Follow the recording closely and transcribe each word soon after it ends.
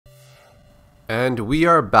And we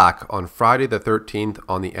are back on Friday the 13th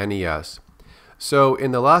on the NES. So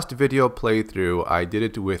in the last video playthrough, I did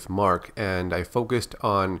it with Mark and I focused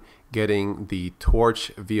on getting the torch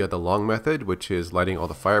via the long method, which is lighting all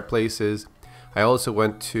the fireplaces. I also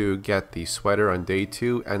went to get the sweater on day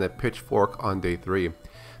 2 and the pitchfork on day 3.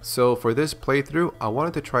 So for this playthrough, I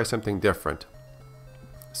wanted to try something different.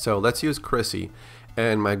 So let's use Chrissy,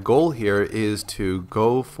 and my goal here is to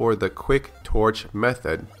go for the quick torch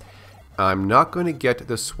method. I'm not going to get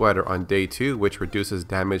the sweater on day 2, which reduces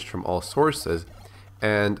damage from all sources,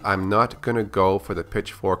 and I'm not going to go for the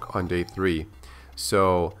pitchfork on day 3.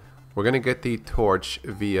 So we're going to get the torch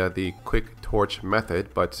via the quick torch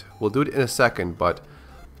method, but we'll do it in a second. But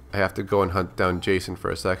I have to go and hunt down Jason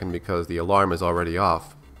for a second because the alarm is already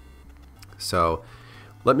off. So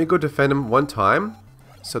let me go defend him one time,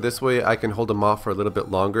 so this way I can hold him off for a little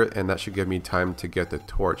bit longer, and that should give me time to get the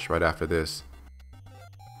torch right after this.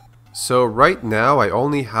 So right now I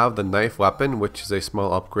only have the knife weapon, which is a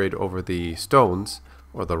small upgrade over the stones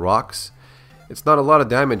or the rocks. It's not a lot of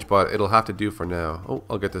damage, but it'll have to do for now. Oh,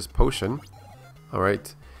 I'll get this potion.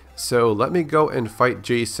 Alright, so let me go and fight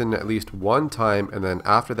Jason at least one time, and then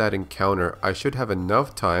after that encounter I should have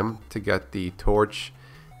enough time to get the torch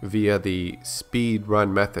via the speed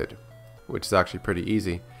run method, which is actually pretty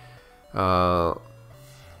easy. Okay,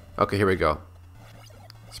 here we go.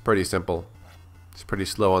 It's pretty simple. It's pretty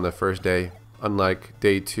slow on the first day, unlike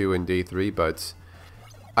day 2 and day 3, but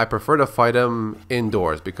I prefer to fight him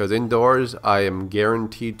indoors because indoors I am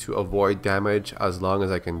guaranteed to avoid damage as long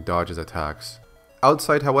as I can dodge his attacks.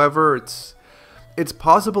 Outside, however, it's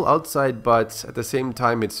possible outside, but at the same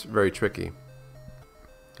time it's very tricky.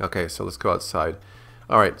 Okay, so let's go outside.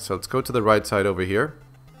 Alright, so let's go to the right side over here.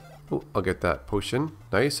 Oh, I'll get that potion.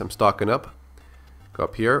 Nice, I'm stocking up. Go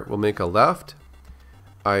up here, we'll make a left.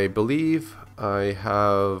 I believe I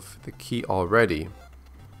have the key already,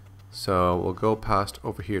 so we'll go past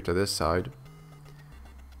over here to this side,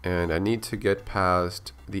 and I need to get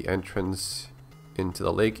past the entrance into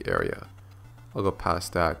the lake area. I'll go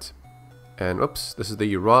past that, and oops, this is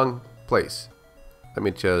the wrong place. Let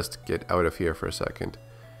me just get out of here for a second.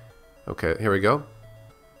 Okay, here we go.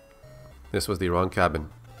 This was the wrong cabin.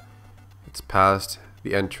 It's past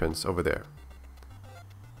the entrance over there.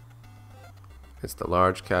 It's the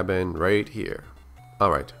large cabin right here.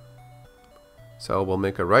 Alright. So we'll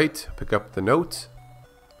make a right, pick up the note,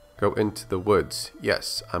 go into the woods.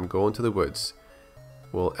 Yes, I'm going to the woods.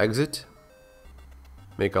 We'll exit,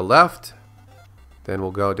 make a left, then we'll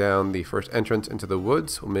go down the first entrance into the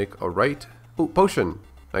woods. We'll make a right. Oh, potion.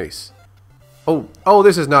 Nice. Oh,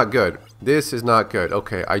 this is not good. This is not good.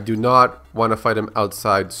 Okay, I do not want to fight him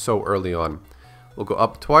outside so early on. We'll go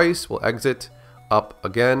up twice, we'll exit, up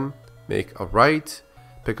again. Make a right,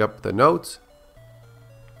 pick up the note.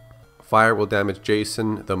 Fire will damage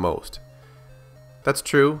Jason the most. That's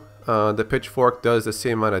true. The pitchfork does the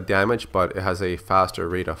same amount of damage, but it has a faster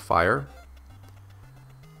rate of fire.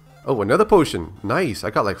 Oh, another potion. Nice. I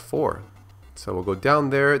got like 4. So we'll go down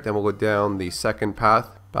there, then we'll go down the second path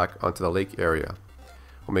back onto the lake area.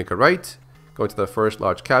 We'll make a right, go into the first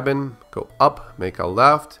large cabin, go up, make a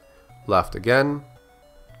left, left again.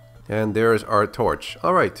 And there's our torch.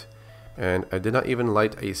 Alright. And I did not even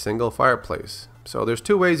light a single fireplace. So there's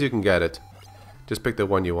 2 ways you can get it. Just pick the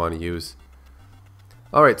one you want to use.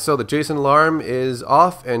 Alright, so the Jason alarm is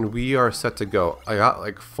off and we are set to go. I got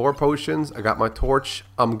like 4 potions, I got my torch,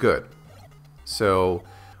 I'm good. So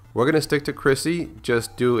we're going to stick to Chrissy,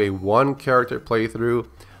 just do a 1 character playthrough.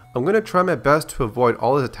 I'm going to try my best to avoid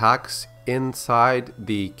all his attacks inside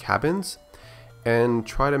the cabins and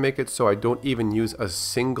try to make it so I don't even use a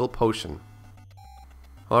single potion.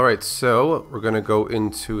 Alright, so we're going to go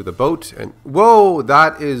into the boat and whoa,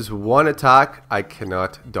 that is 1 attack I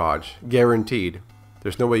cannot dodge. Guaranteed.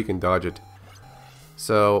 There's no way you can dodge it.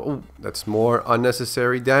 So, that's more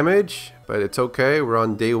unnecessary damage, but it's okay. We're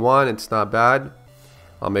on day 1, it's not bad.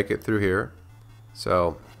 I'll make it through here.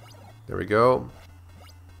 So, there we go.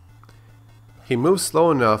 He moves slow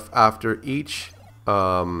enough after each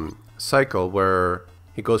cycle where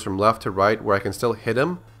he goes from left to right where I can still hit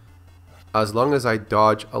him, as long as I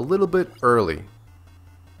dodge a little bit early.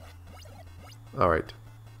 Alright.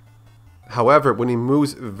 However, when he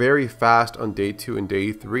moves very fast on day 2 and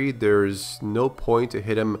day 3, there's no point to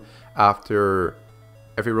hit him after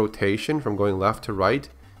every rotation from going left to right.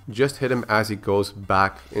 Just hit him as he goes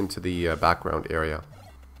back into the background area.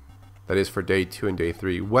 That is for day 2 and day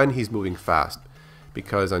 3 when he's moving fast.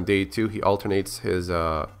 Because on day 2 he alternates his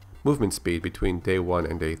movement speed between day 1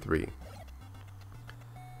 and day 3.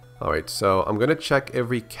 Alright, so I'm going to check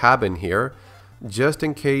every cabin here, just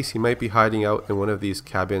in case he might be hiding out in one of these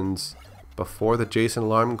cabins before the Jason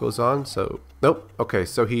alarm goes on. So, nope. Okay,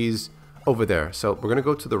 so he's over there. So we're going to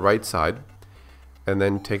go to the right side and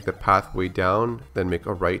then take the pathway down, then make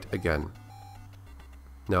a right again.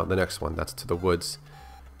 Now the next one, that's to the woods.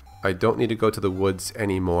 I don't need to go to the woods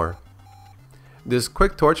anymore. This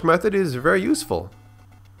quick torch method is very useful.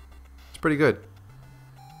 It's pretty good.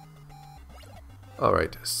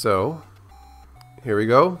 Alright, so here we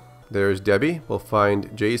go. There's Debbie. We'll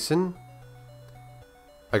find Jason.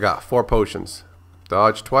 I got 4 potions.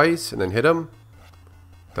 Dodge twice and then hit him.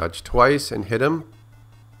 Dodge twice and hit him.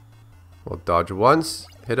 We'll dodge once,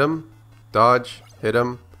 hit him, dodge, hit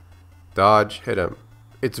him, dodge, hit him.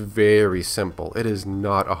 It's very simple. It is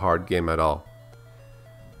not a hard game at all.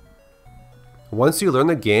 Once you learn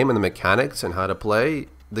the game and the mechanics and how to play,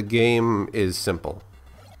 the game is simple.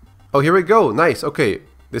 Oh, here we go. Nice. Okay,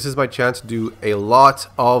 this is my chance to do a lot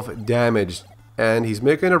of damage. And he's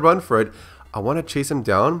making a run for it. I want to chase him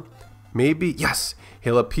down. Maybe, yes,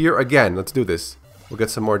 he'll appear again. Let's do this. We'll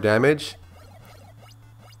get some more damage.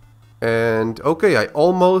 And okay, I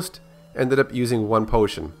almost ended up using 1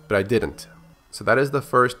 potion, but I didn't. So that is the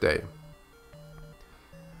first day.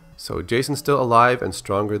 So Jason's still alive and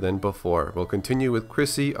stronger than before. We'll continue with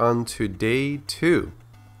Chrissy on to day 2.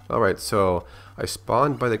 Alright, so I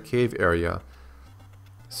spawned by the cave area.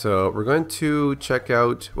 So we're going to check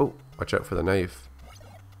out... Oh, watch out for the knife.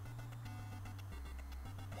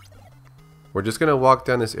 We're just going to walk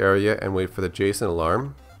down this area and wait for the Jason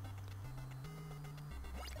alarm.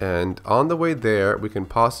 And on the way there, we can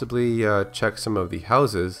possibly check some of the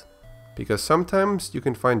houses, because sometimes you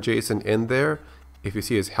can find Jason in there if you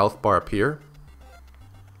see his health bar appear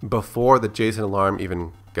before the Jason alarm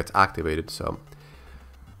even gets activated. So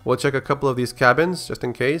we'll check a couple of these cabins just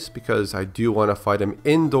in case, because I do want to fight him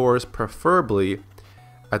indoors, preferably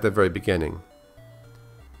at the very beginning.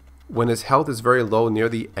 When his health is very low near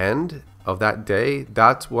the end of that day,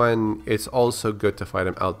 that's when it's also good to fight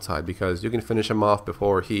him outside, because you can finish him off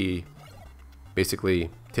before he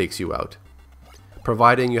basically takes you out,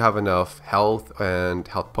 providing you have enough health and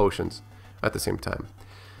health potions at the same time.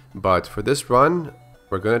 But for this run,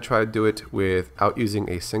 we're going to try to do it without using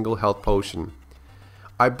a single health potion.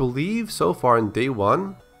 I believe so far in day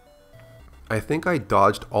 1, I think I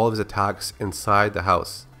dodged all of his attacks inside the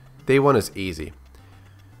house. Day 1 is easy.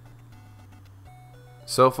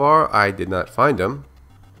 So far, I did not find him,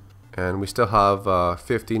 and we still have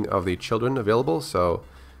 15 of the children available, so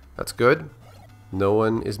that's good. No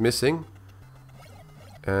one is missing,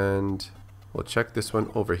 and we'll check this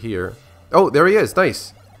one over here. Oh, there he is.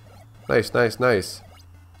 Nice. Nice, nice, nice.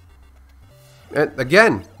 And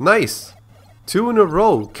again, nice. 2 in a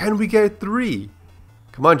row. Can we get 3?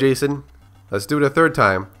 Come on, Jason. Let's do it a third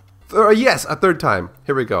time. Yes, a third time.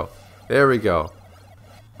 Here we go. There we go.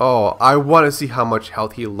 Oh, I want to see how much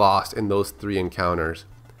health he lost in those 3 encounters.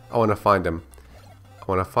 I want to find him. I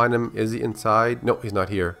want to find him. Is he inside? No, he's not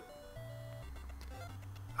here.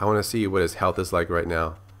 I want to see what his health is like right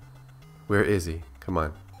now. Where is he? Come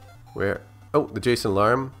on. Where? Oh, the Jason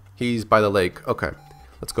alarm. He's by the lake. Okay,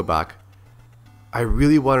 let's go back. I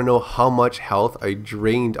really want to know how much health I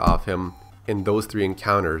drained off him in those 3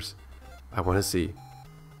 encounters. I want to see.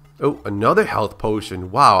 Oh, another health potion.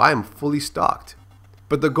 Wow, I am fully stocked.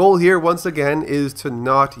 But the goal here, once again, is to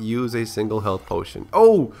not use a single health potion.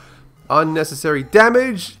 Oh, unnecessary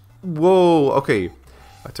damage. Whoa, okay.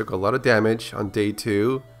 I took a lot of damage on day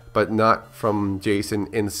 2, but not from Jason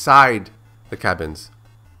inside the cabins.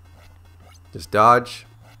 Just dodge,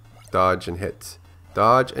 dodge, and hit.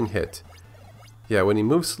 Dodge and hit. Yeah, when he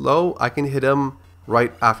moves slow, I can hit him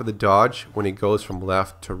right after the dodge when he goes from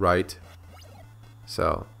left to right.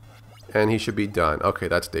 So, and he should be done. Okay,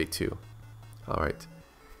 that's day 2. Alright.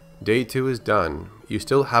 Day 2 is done. You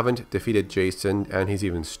still haven't defeated Jason, and he's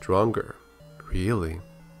even stronger. Really?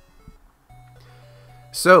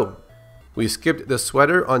 So, we skipped the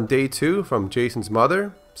sweater on day 2 from Jason's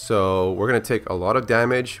mother. So, we're going to take a lot of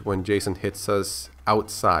damage when Jason hits us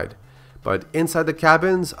outside. But inside the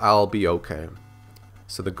cabins, I'll be okay.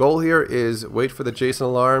 So the goal here is wait for the Jason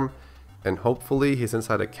alarm, and hopefully he's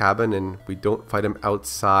inside a cabin and we don't fight him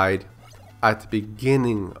outside at the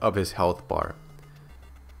beginning of his health bar.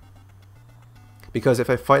 Because if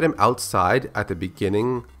I fight him outside at the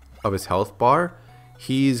beginning of his health bar,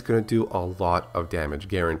 he's going to do a lot of damage,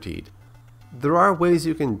 guaranteed. There are ways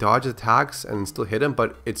you can dodge attacks and still hit him,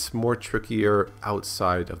 but it's more trickier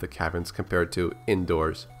outside of the cabins compared to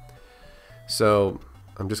indoors. So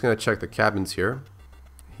I'm just going to check the cabins here.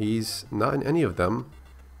 He's not in any of them.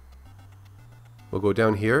 We'll go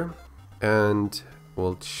down here and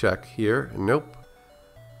we'll check here. Nope.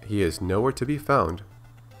 He is nowhere to be found.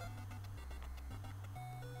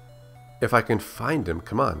 If I can find him,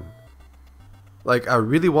 come on. Like, I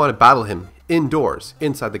really want to battle him indoors,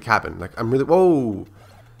 inside the cabin. Like, I'm really... Whoa!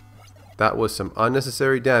 That was some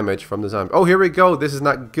unnecessary damage from the zombie. Oh, here we go. This is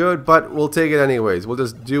not good, but we'll take it anyways. We'll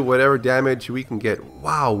just do whatever damage we can get.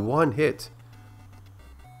 Wow, one hit.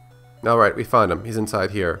 Alright, we found him. He's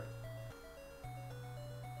inside here.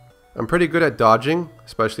 I'm pretty good at dodging,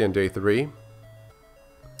 especially on day 3.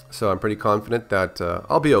 So I'm pretty confident that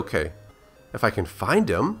I'll be okay. If I can find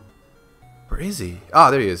him... Where is he?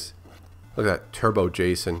 Ah, there he is. Look at that turbo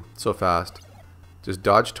Jason. So fast. Just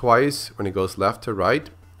dodge twice when he goes left to right.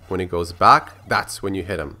 When he goes back, that's when you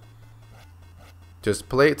hit him. Just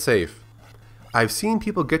play it safe. I've seen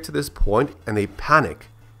people get to this point and they panic.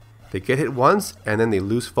 They get hit once and then they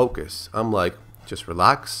lose focus. I'm like, just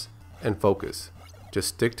relax and focus. Just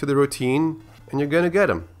stick to the routine and you're gonna get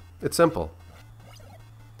him. It's simple.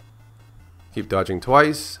 Keep dodging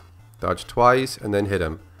twice, dodge twice, and then hit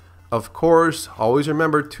him. Of course, always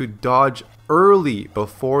remember to dodge early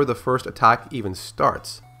before the first attack even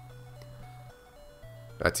starts.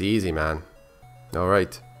 That's easy, man.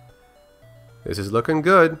 Alright. This is looking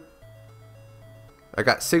good. I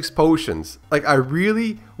got 6 potions. Like, I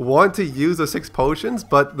really want to use the 6 potions,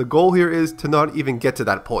 but the goal here is to not even get to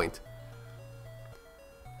that point.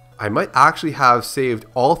 I might actually have saved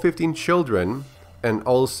all 15 children, and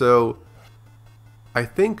also, I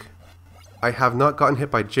think I have not gotten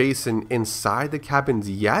hit by Jason inside the cabins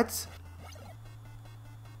yet.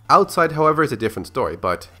 Outside, however, is a different story,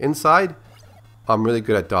 but inside, I'm really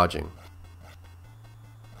good at dodging.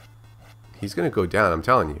 He's gonna go down, I'm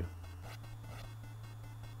telling you.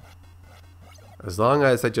 As long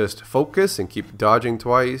as I just focus and keep dodging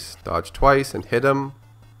twice, dodge twice and hit him,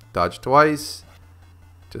 dodge twice,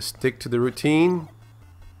 just stick to the routine.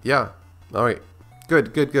 Yeah, alright.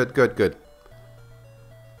 Good, good, good, good, good.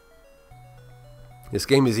 This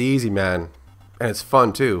game is easy, man. And it's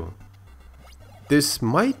fun too. This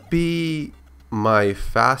might be my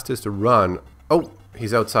fastest run. Oh,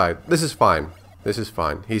 he's outside. This is fine. This is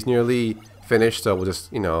fine. He's nearly finished, so we'll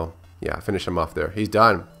just, you know, yeah, finish him off there. He's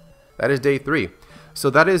done. That is day 3. So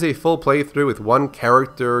that is a full playthrough with one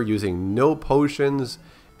character using no potions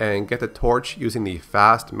and get the torch using the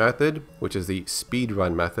fast method, which is the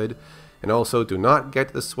speedrun method. And also do not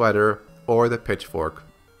get the sweater or the pitchfork.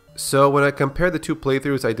 So when I compare the 2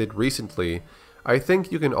 playthroughs I did recently, I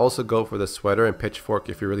think you can also go for the sweater and pitchfork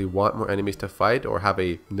if you really want more enemies to fight or have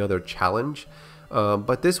another challenge.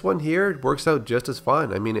 But this one here works out just as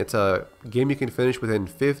fun. I mean, it's a game you can finish within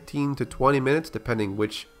 15 to 20 minutes depending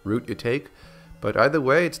which route you take. But either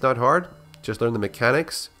way, it's not hard. Just learn the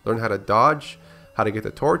mechanics, learn how to dodge, how to get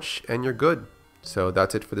the torch, and you're good. So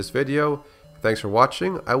that's it for this video. Thanks for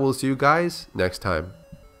watching. I will see you guys next time.